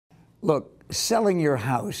Look, selling your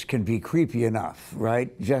house can be creepy enough,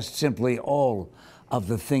 right? Just simply all of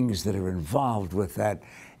the things that are involved with that.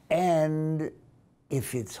 And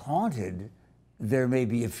if it's haunted, there may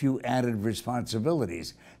be a few added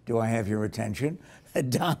responsibilities. Do I have your attention?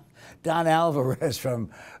 Don Alvarez from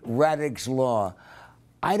Radix Law.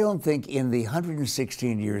 I don't think in the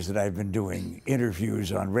 116 years that I've been doing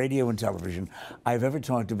interviews on radio and television, I've ever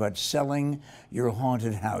talked about selling your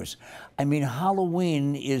haunted house. I mean,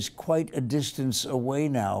 Halloween is quite a distance away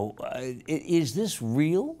now. Is this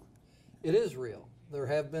real? It is real. There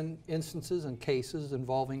have been instances and cases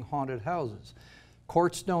involving haunted houses.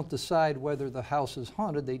 Courts don't decide whether the house is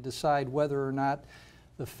haunted. They decide whether or not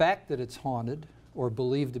the fact that it's haunted or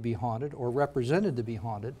believed to be haunted or represented to be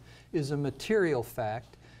haunted is a material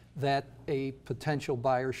fact that a potential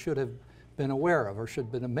buyer should have been aware of or should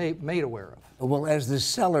have been made aware of. Well, as the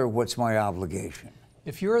seller, what's my obligation?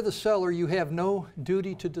 If you're the seller, you have no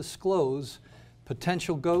duty to disclose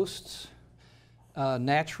potential ghosts,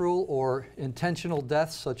 natural or intentional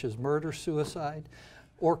deaths such as murder, suicide,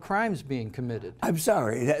 or crimes being committed. I'm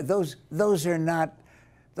sorry, those are not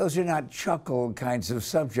chuckle kinds of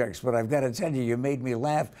subjects, but I've got to tell you, you made me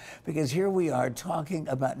laugh because here we are talking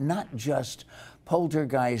about not just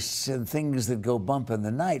poltergeists and things that go bump in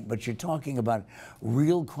the night, but you're talking about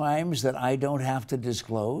real crimes that I don't have to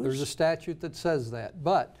disclose? There's a statute that says that,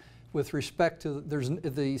 but with respect to,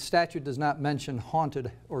 the statute does not mention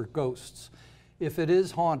haunted or ghosts. If it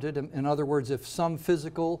is haunted, in other words, if some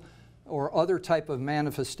physical or other type of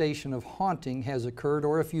manifestation of haunting has occurred,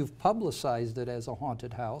 or if you've publicized it as a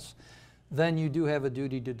haunted house, then you do have a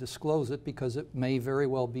duty to disclose it because it may very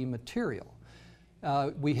well be material.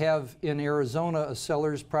 We have in Arizona a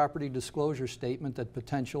seller's property disclosure statement that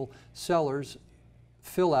potential sellers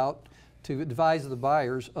fill out to advise the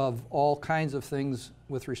buyers of all kinds of things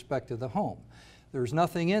with respect to the home. There's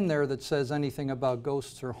nothing in there that says anything about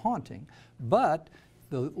ghosts or haunting, but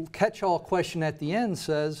the catch-all question at the end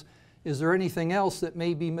says, is there anything else that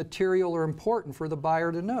may be material or important for the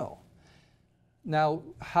buyer to know? Now,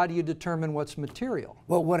 how do you determine what's material?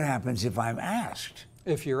 Well, what happens if I'm asked?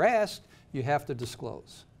 If you're asked, you have to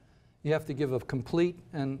disclose. You have to give a complete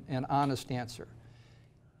and honest answer.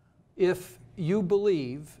 If you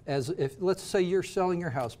believe, let's say you're selling your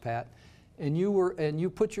house, Pat, and you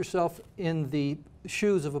put yourself in the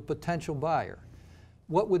shoes of a potential buyer,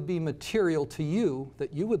 what would be material to you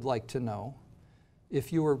that you would like to know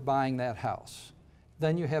if you were buying that house?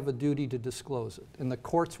 Then you have a duty to disclose it, and the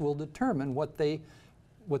courts will determine what they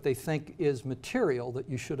think is material that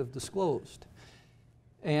you should have disclosed.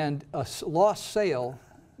 And a lost sale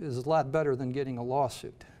is a lot better than getting a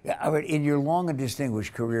lawsuit. Yeah, in your long and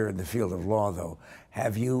distinguished career in the field of law, though,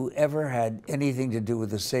 have you ever had anything to do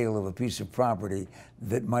with the sale of a piece of property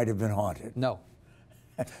that might have been haunted? No.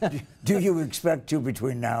 Do you expect to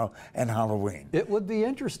between now and Halloween? It would be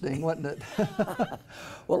interesting, wouldn't it?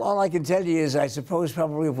 Well, all I can tell you is I suppose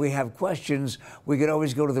probably if we have questions, we could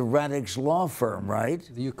always go to the Radix Law Firm, right?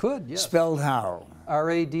 You could, yes. Spelled how?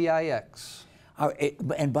 R-A-D-I-X.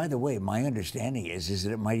 And by the way, my understanding is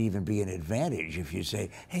that it might even be an advantage if you say,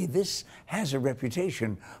 hey, this has a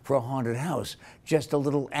reputation for a haunted house. Just a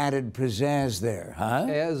little added pizzazz there, huh?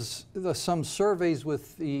 As some surveys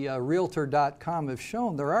with the Realtor.com have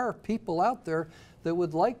shown, there are people out there that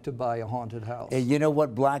would like to buy a haunted house. You know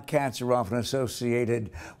what? Black cats are often associated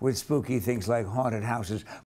with spooky things like haunted houses.